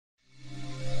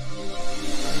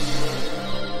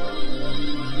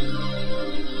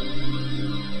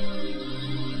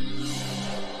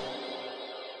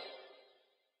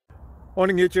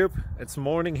Morning YouTube, it's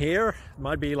morning here. It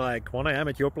might be like 1 a.m.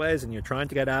 at your place and you're trying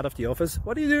to get out of the office.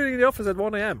 What are you doing in the office at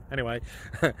 1 a.m? Anyway,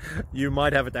 you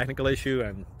might have a technical issue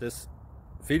and this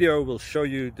video will show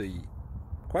you the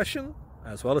question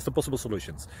as well as the possible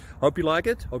solutions. Hope you like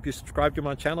it, hope you subscribe to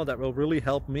my channel. That will really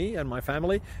help me and my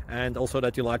family, and also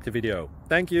that you like the video.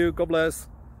 Thank you, God bless.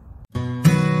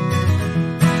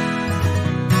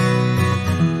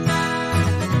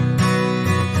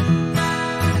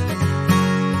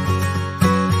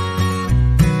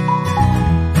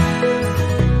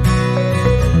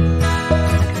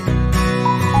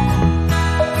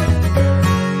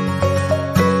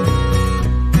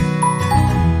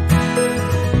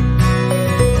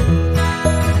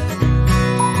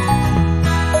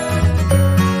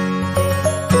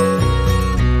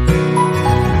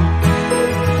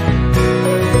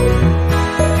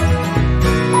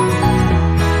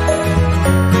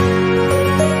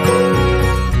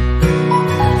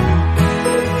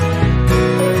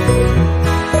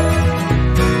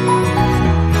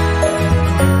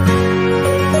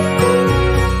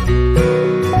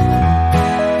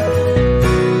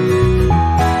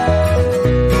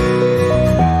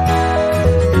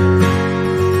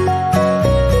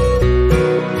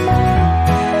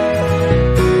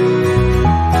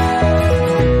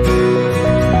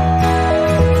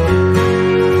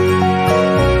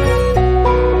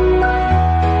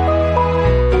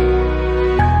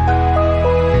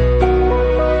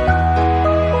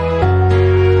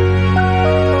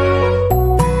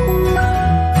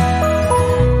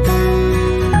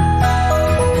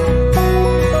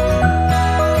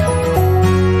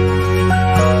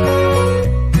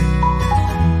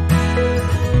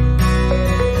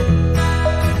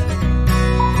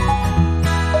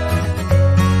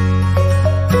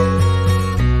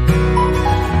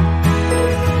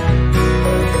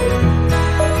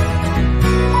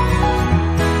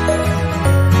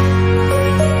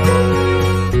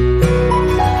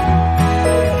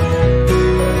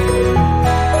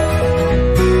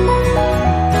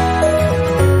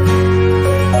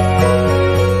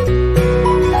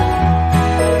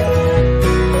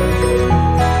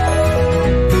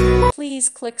 Please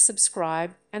click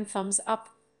subscribe and thumbs up.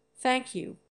 Thank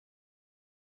you.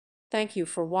 Thank you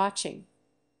for watching.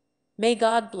 May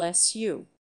God bless you.